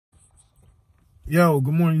Yo,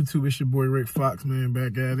 good morning, YouTube. It's your boy Rixfoxx, man,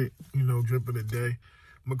 back at it. You know, drip of the day.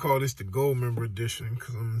 I'm going to call this the Gold Member Edition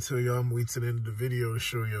because I'm going to tell y'all I'm waiting to the end of the video to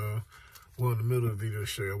show y'all, well, in the middle of the video to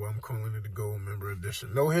show y'all why I'm calling it the Gold Member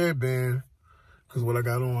Edition. No headband because what I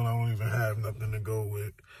got on, I don't even have nothing to go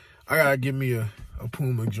with. I got to give me a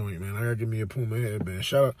Puma joint, man. I got to give me a Puma headband.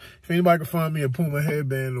 Shout out. If anybody can find me a Puma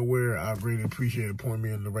headband to wear, I'd really appreciate it. Point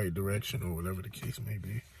me in the right direction or whatever the case may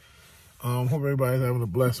be. Hope everybody's having a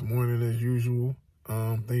blessed morning as usual.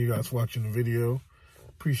 Thank you guys for watching the video.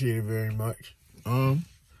 Appreciate it very much. Let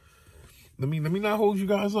me not hold you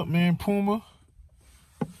guys up, man. Puma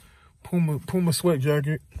sweat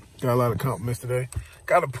jacket. Got a lot of compliments today.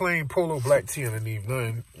 Got a plain polo black tee underneath.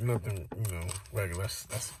 Nothing, you know, regular.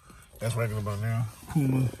 That's regular by now.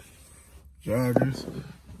 Puma joggers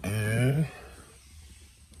and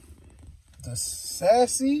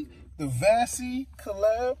the Vassy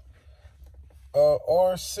collab.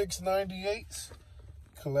 R698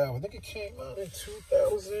 collab. I think it came out in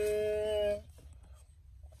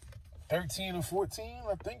 2013 or 14.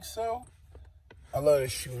 I think so. I love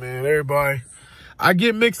this shoe, man. Everybody, I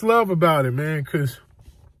get mixed love about it, man, because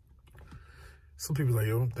some people like,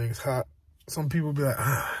 yo, them things hot. Some people be like,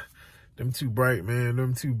 them too bright, man.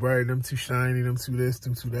 Them too bright. Them too shiny. Them too this,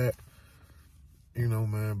 them too that. You know,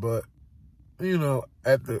 man. But, you know,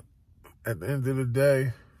 at the end of the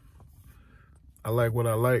day, I like what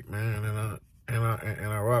I like, man, and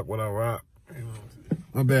I rock what I rock. You know,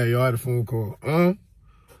 my bad, y'all. I had a phone call.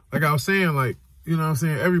 Like I was saying, like, you know what I'm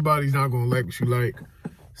saying? Everybody's not gonna like what you like,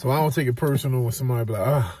 so I don't take it personal when somebody be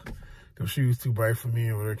like, them shoes too bright for me,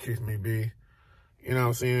 or whatever the case may be. You know what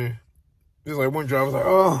I'm saying? Just like one driver's like,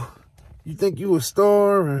 oh, you think you a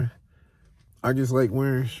star? And I just like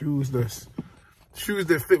wearing shoes that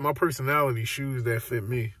fit my personality, shoes that fit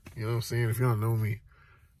me. You know what I'm saying? If y'all know me.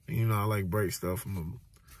 You know, I like bright stuff. I'm an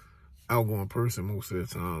outgoing person most of the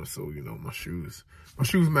time. So, you know, my shoes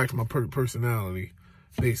match my personality.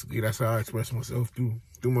 Basically, that's how I express myself through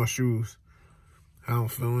my shoes. How I'm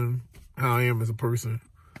feeling, how I am as a person.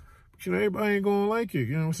 But, you know, everybody ain't gonna like it.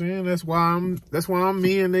 You know what I'm saying? That's why I'm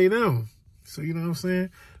me and they them. So, you know what I'm saying?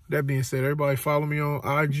 That being said, everybody follow me on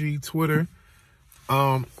IG, Twitter.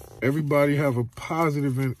 Everybody have a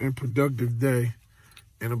positive and productive day.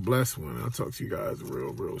 And a blessed one. I'll talk to you guys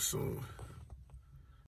real soon.